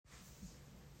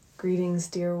Greetings,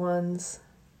 dear ones.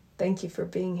 Thank you for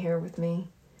being here with me.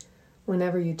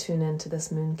 Whenever you tune into this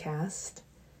mooncast,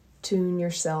 tune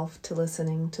yourself to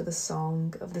listening to the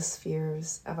song of the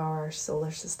spheres of our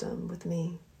solar system with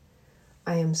me.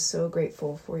 I am so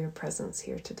grateful for your presence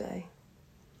here today.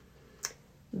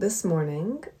 This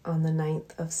morning, on the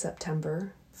 9th of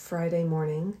September, Friday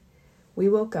morning, we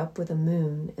woke up with a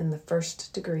moon in the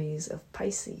first degrees of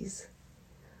Pisces.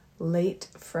 Late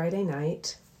Friday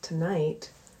night,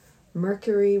 tonight,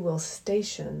 Mercury will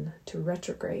station to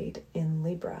retrograde in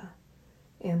Libra.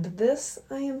 And this,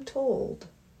 I am told,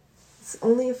 it's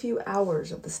only a few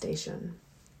hours of the station,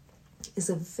 is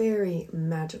a very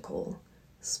magical,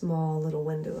 small little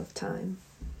window of time.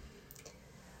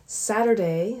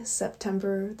 Saturday,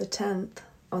 September the 10th,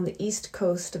 on the east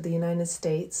coast of the United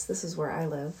States, this is where I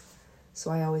live,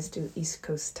 so I always do East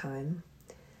Coast time,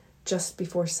 just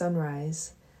before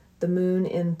sunrise, the moon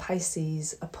in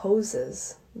Pisces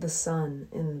opposes the sun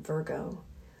in Virgo,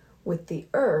 with the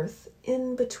earth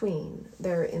in between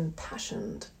their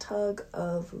impassioned tug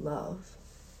of love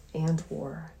and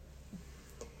war.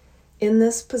 In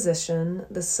this position,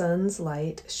 the sun's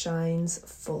light shines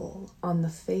full on the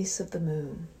face of the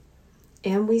moon,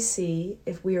 and we see,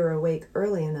 if we are awake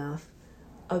early enough,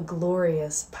 a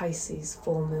glorious Pisces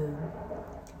full moon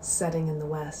setting in the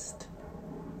west.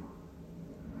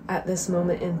 At this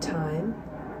moment in time,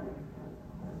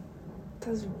 that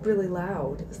was really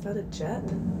loud. Is that a jet?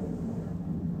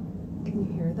 Can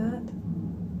you hear that?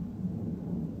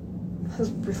 That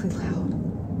was really loud.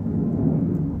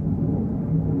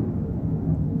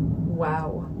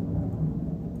 Wow.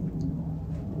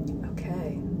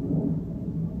 Okay.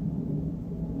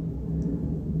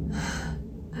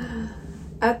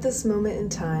 At this moment in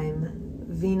time,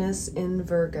 Venus in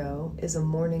Virgo is a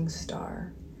morning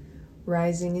star,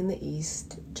 rising in the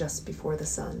east just before the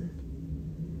sun.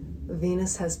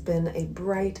 Venus has been a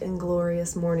bright and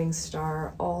glorious morning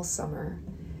star all summer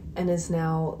and is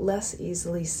now less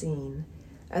easily seen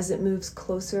as it moves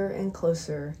closer and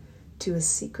closer to a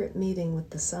secret meeting with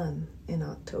the sun in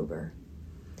October,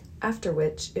 after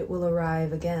which it will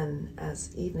arrive again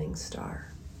as evening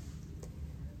star.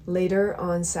 Later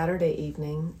on Saturday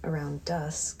evening, around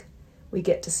dusk, we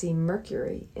get to see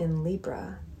Mercury in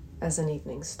Libra as an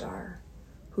evening star,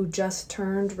 who just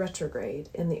turned retrograde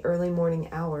in the early morning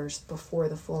hours before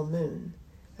the full moon,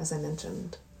 as I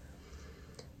mentioned.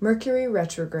 Mercury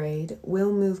retrograde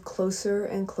will move closer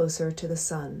and closer to the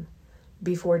sun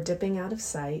before dipping out of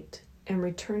sight and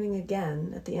returning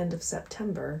again at the end of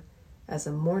September as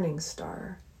a morning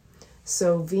star.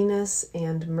 So Venus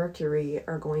and Mercury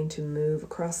are going to move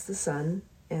across the sun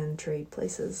and trade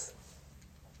places.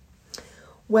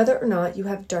 Whether or not you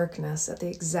have darkness at the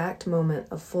exact moment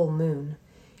of full moon,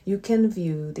 you can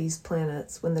view these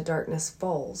planets when the darkness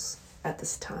falls at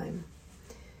this time.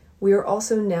 We are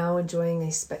also now enjoying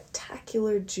a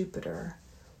spectacular Jupiter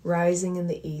rising in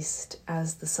the east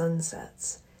as the sun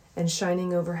sets and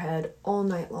shining overhead all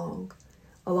night long,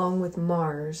 along with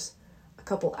Mars a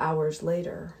couple hours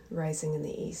later rising in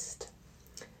the east.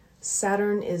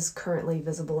 Saturn is currently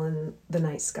visible in the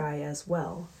night sky as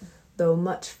well, though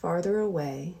much farther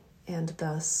away and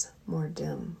thus more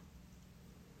dim.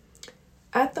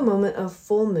 At the moment of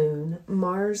full moon,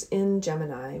 Mars in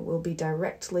Gemini will be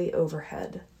directly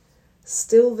overhead,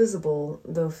 still visible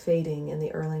though fading in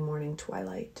the early morning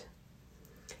twilight.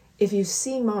 If you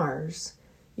see Mars,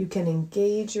 you can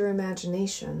engage your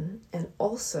imagination and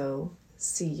also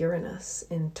see Uranus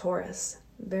in Taurus,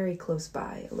 very close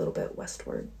by, a little bit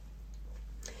westward.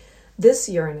 This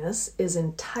Uranus is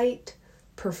in tight,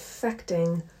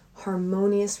 perfecting,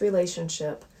 harmonious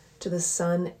relationship to the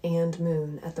sun and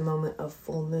moon at the moment of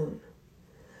full moon.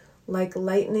 Like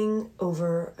lightning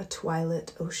over a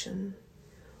twilit ocean,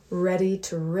 ready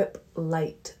to rip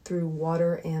light through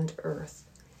water and earth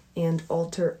and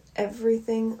alter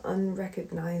everything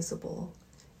unrecognizable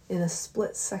in a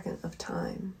split second of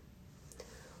time.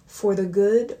 For the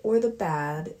good or the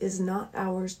bad is not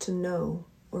ours to know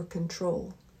or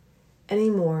control, any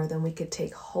more than we could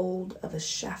take hold of a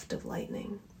shaft of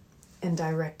lightning and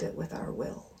direct it with our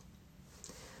will.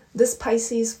 This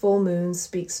Pisces full moon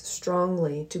speaks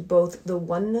strongly to both the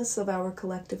oneness of our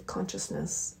collective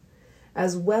consciousness,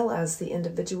 as well as the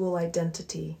individual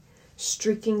identity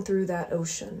streaking through that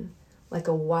ocean like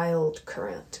a wild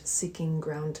current seeking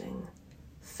grounding,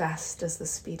 fast as the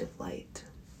speed of light.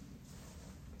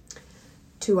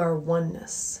 To our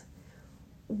oneness.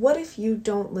 What if you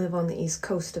don't live on the east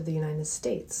coast of the United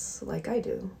States like I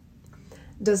do?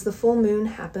 Does the full moon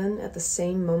happen at the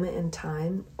same moment in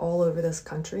time all over this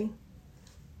country?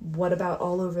 What about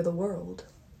all over the world?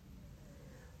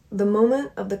 The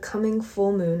moment of the coming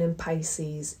full moon in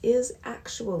Pisces is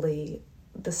actually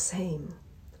the same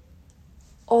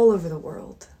all over the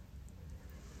world.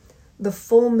 The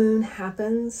full moon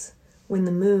happens when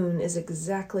the moon is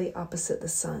exactly opposite the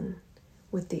sun,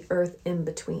 with the earth in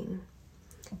between.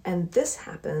 And this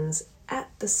happens at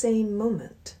the same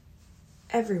moment,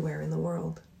 everywhere in the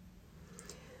world.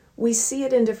 We see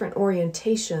it in different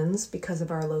orientations because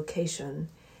of our location,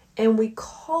 and we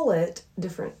call it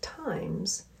different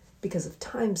times because of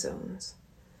time zones.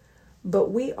 But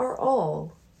we are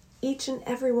all, each and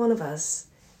every one of us,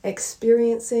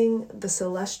 experiencing the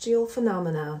celestial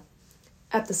phenomena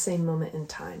at the same moment in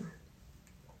time.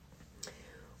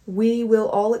 We will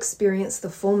all experience the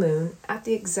full moon at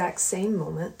the exact same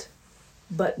moment,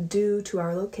 but due to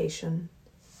our location,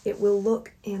 it will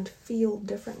look and feel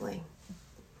differently.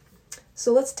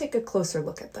 So let's take a closer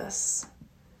look at this.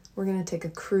 We're going to take a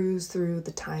cruise through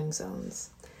the time zones.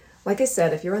 Like I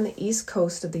said, if you're on the east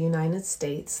coast of the United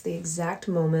States, the exact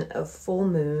moment of full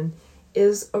moon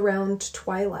is around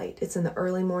twilight. It's in the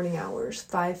early morning hours,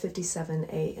 5:57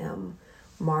 a.m.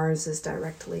 Mars is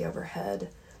directly overhead.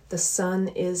 The sun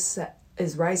is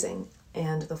rising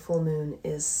and the full moon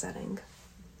is setting.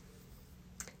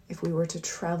 If we were to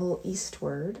travel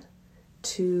eastward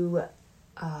to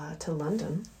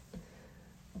London,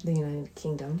 the United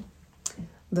Kingdom,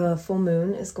 the full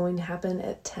moon is going to happen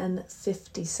at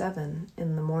 10:57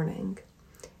 in the morning,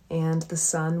 and the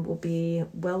sun will be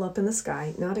well up in the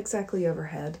sky, not exactly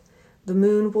overhead. The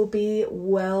moon will be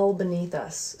well beneath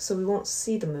us, so we won't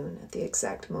see the moon at the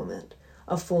exact moment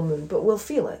of full moon, but we'll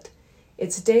feel it.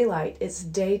 It's daylight, it's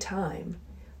daytime,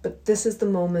 but this is the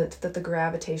moment that the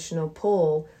gravitational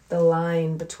pull, the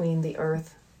line between the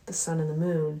earth, the sun, and the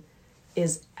moon,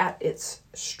 is at its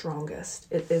strongest.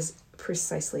 It is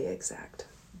precisely exact.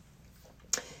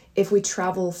 If we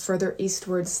travel further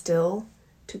eastward still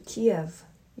to Kiev,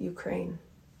 Ukraine,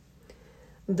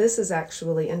 this is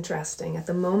actually interesting. At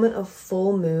the moment of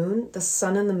full moon, the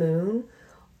sun and the moon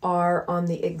are on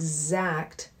the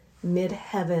exact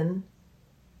mid-heaven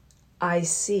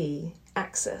IC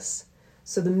axis.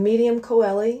 So the medium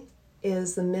coeli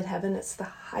is the mid-heaven. It's the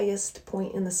highest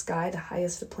point in the sky, the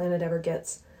highest a planet ever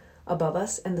gets above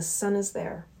us, and the sun is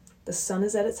there. The sun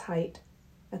is at its height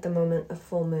at the moment of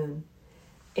full moon.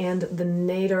 And the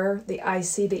nadir, the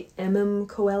IC, the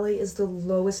coeli is the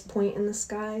lowest point in the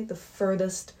sky, the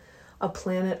furthest a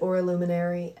planet or a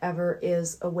luminary ever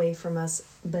is away from us,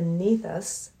 beneath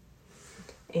us,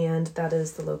 and that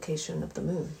is the location of the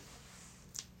moon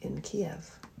in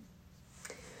Kiev.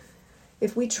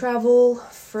 If we travel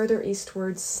further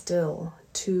eastward still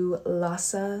to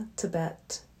Lhasa,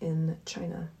 Tibet in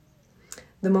China,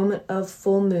 the moment of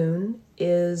full moon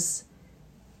is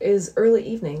early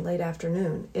evening, late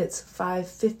afternoon. It's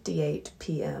 5:58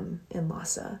 p.m. in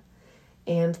Lhasa,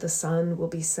 and the sun will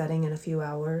be setting in a few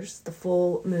hours. The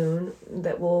full moon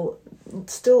that will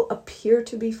still appear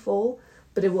to be full,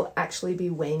 but it will actually be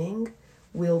waning,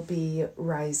 will be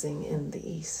rising in the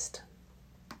east.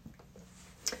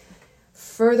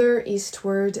 Further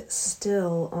eastward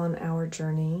still on our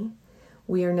journey,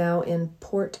 we are now in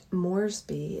Port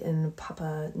Moresby in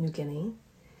Papua New Guinea,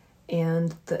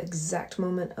 and the exact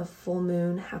moment of full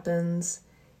moon happens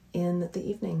in the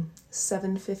evening,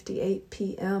 7:58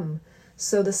 p.m.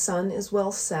 So the sun is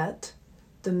well set,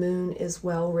 the moon is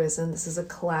well risen. This is a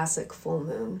classic full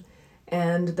moon.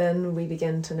 And then I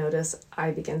begin to notice,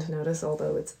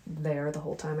 although it's there the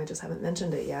whole time, I just haven't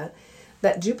mentioned it yet,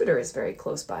 that Jupiter is very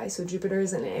close by. So Jupiter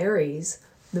is in Aries,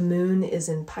 the moon is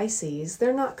in Pisces.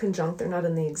 They're not conjunct, they're not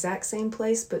in the exact same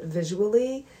place, but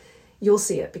visually you'll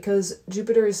see it because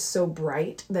Jupiter is so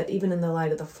bright that even in the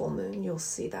light of the full moon, you'll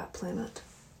see that planet.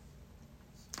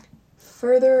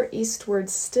 Further eastward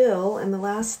still, and the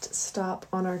last stop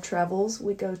on our travels,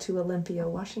 we go to Olympia,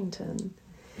 Washington.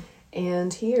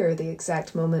 And here, the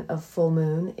exact moment of full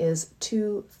moon is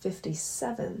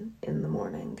 2:57 in the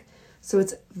morning. So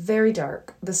it's very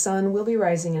dark. The sun will be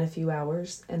rising in a few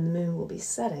hours, and the moon will be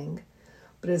setting,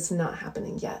 but it's not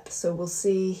happening yet. So we'll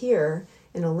see here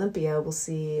in Olympia, we'll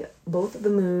see both the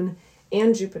moon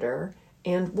and Jupiter,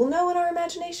 and we'll know in our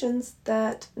imaginations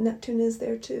that Neptune is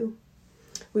there too.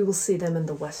 We will see them in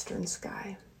the western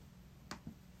sky.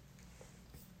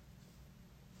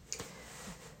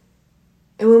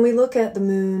 And when we look at the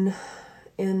moon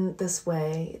in this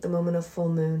way, the moment of full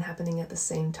moon happening at the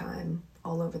same time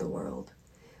all over the world,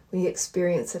 we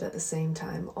experience it at the same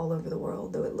time all over the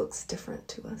world, though it looks different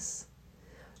to us.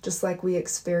 Just like we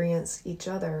experience each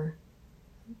other,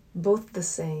 both the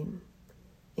same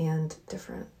and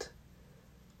different.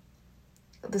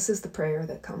 This is the prayer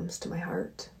that comes to my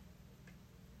heart.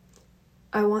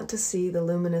 I want to see the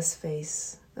luminous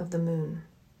face of the moon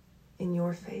in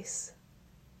your face,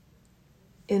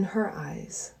 in her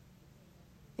eyes,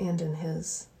 and in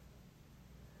his.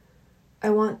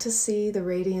 I want to see the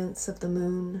radiance of the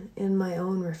moon in my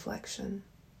own reflection,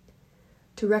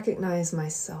 to recognize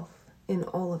myself in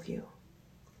all of you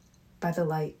by the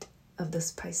light of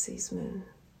this Pisces moon.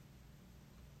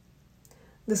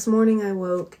 This morning I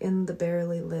woke in the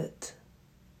barely lit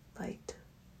light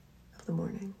of the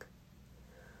morning,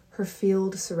 her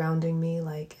field surrounding me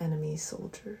like enemy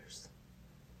soldiers,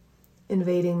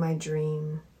 invading my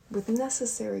dream with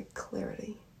necessary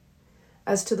clarity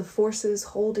as to the forces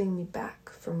holding me back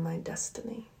from my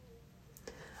destiny.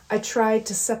 I tried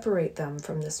to separate them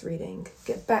from this reading,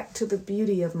 get back to the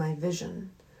beauty of my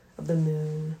vision, of the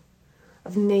moon,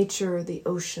 of nature, the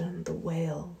ocean, the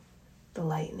whale, the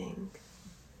lightning.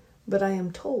 But I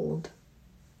am told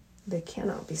they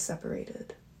cannot be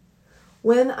separated.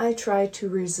 When I try to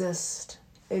resist,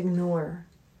 ignore,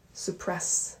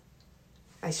 suppress,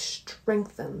 I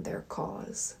strengthen their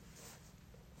cause.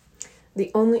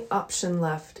 The only option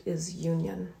left is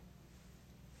union.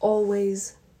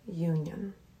 Always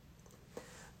union.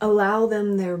 Allow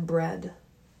them their bread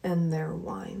and their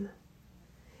wine.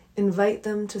 Invite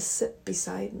them to sit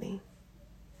beside me,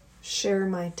 share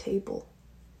my table,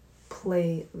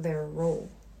 play their role.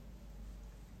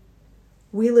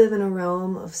 We live in a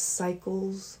realm of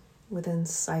cycles within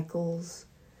cycles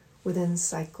within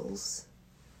cycles,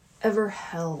 ever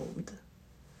held,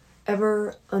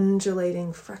 ever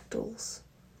undulating fractals.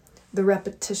 The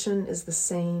repetition is the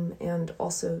same and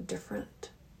also different.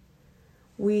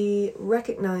 We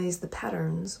recognize the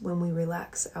patterns when we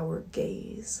relax our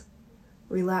gaze,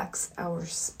 relax our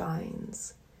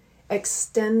spines,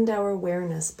 extend our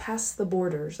awareness past the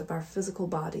borders of our physical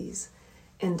bodies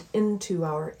and into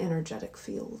our energetic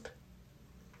field.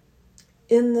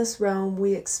 In this realm,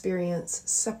 we experience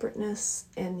separateness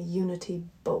and unity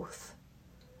both,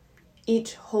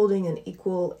 each holding an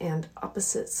equal and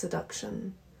opposite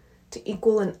seduction to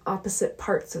equal and opposite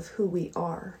parts of who we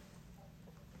are.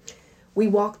 We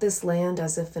walk this land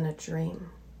as if in a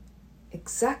dream,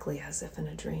 exactly as if in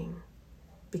a dream,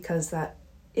 because that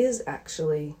is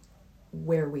actually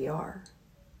where we are.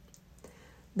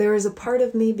 There is a part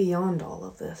of me beyond all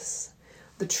of this.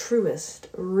 The truest,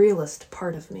 realest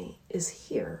part of me is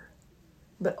here,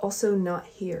 but also not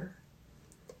here.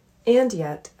 And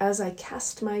yet, as I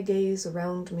cast my gaze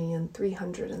around me in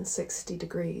 360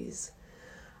 degrees,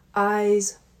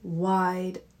 eyes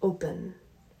wide open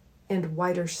and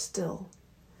wider still,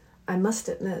 I must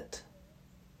admit,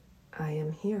 I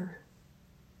am here.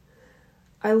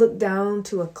 I look down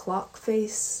to a clock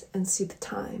face and see the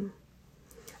time.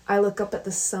 I look up at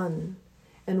the sun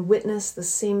and witness the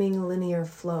seeming linear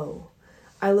flow.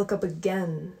 I look up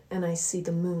again and I see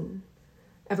the moon,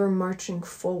 ever marching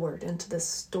forward into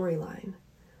this storyline,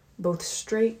 both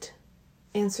straight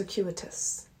and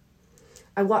circuitous.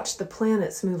 I watch the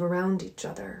planets move around each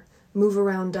other, move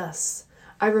around us.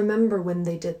 I remember when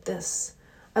they did this.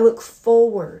 I look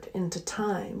forward into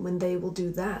time when they will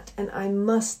do that, and I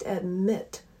must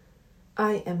admit,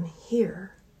 I am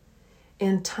here.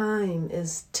 And time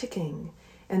is ticking,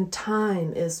 and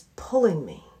time is pulling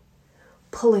me,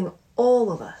 pulling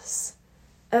all of us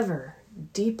ever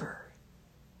deeper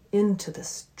into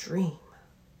this dream,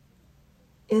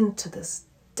 into this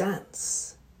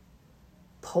dense,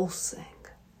 pulsing,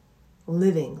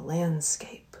 living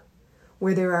landscape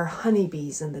where there are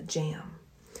honeybees in the jam.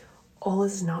 All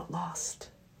is not lost.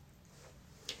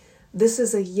 This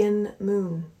is a yin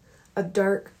moon, a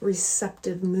dark,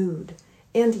 receptive mood,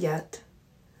 and yet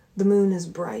the moon is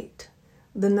bright.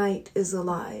 The night is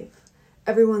alive.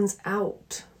 Everyone's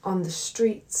out on the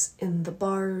streets, in the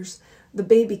bars. The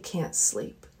baby can't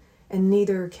sleep, and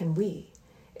neither can we.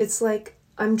 It's like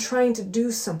I'm trying to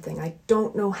do something I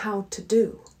don't know how to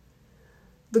do.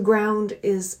 The ground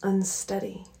is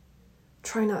unsteady.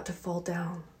 Try not to fall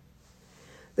down.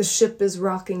 The ship is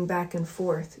rocking back and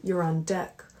forth. You're on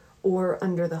deck, or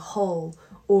under the hull,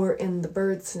 or in the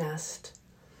bird's nest.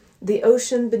 The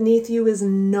ocean beneath you is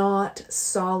not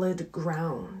solid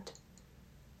ground.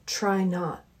 Try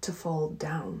not to fall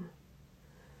down.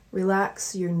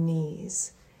 Relax your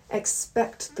knees.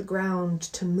 Expect the ground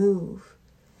to move,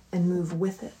 and move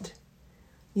with it.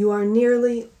 You are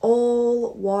nearly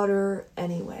all water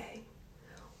anyway.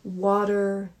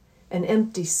 Water, an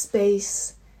empty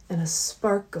space, and a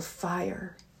spark of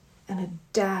fire, and a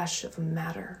dash of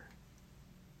matter.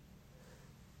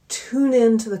 Tune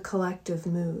into the collective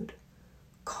mood.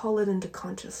 Call it into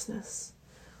consciousness.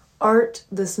 Art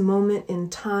this moment in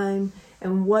time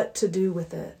and what to do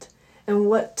with it, and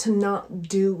what to not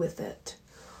do with it.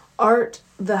 art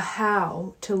the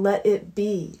how to let it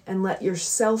be and let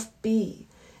yourself be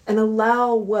and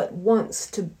allow what wants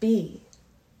to be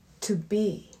to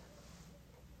be.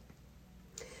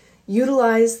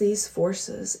 Utilize these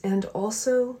forces and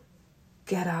also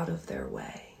get out of their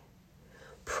way.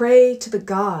 Pray to the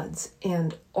gods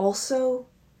and also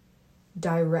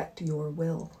direct your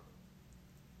will.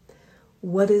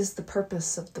 What is the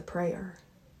purpose of the prayer?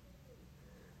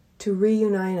 To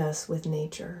reunite us with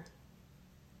nature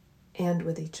and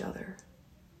with each other.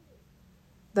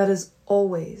 That is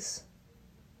always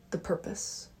the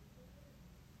purpose.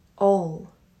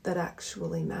 All that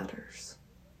actually matters.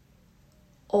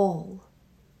 All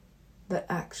that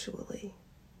actually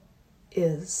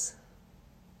is.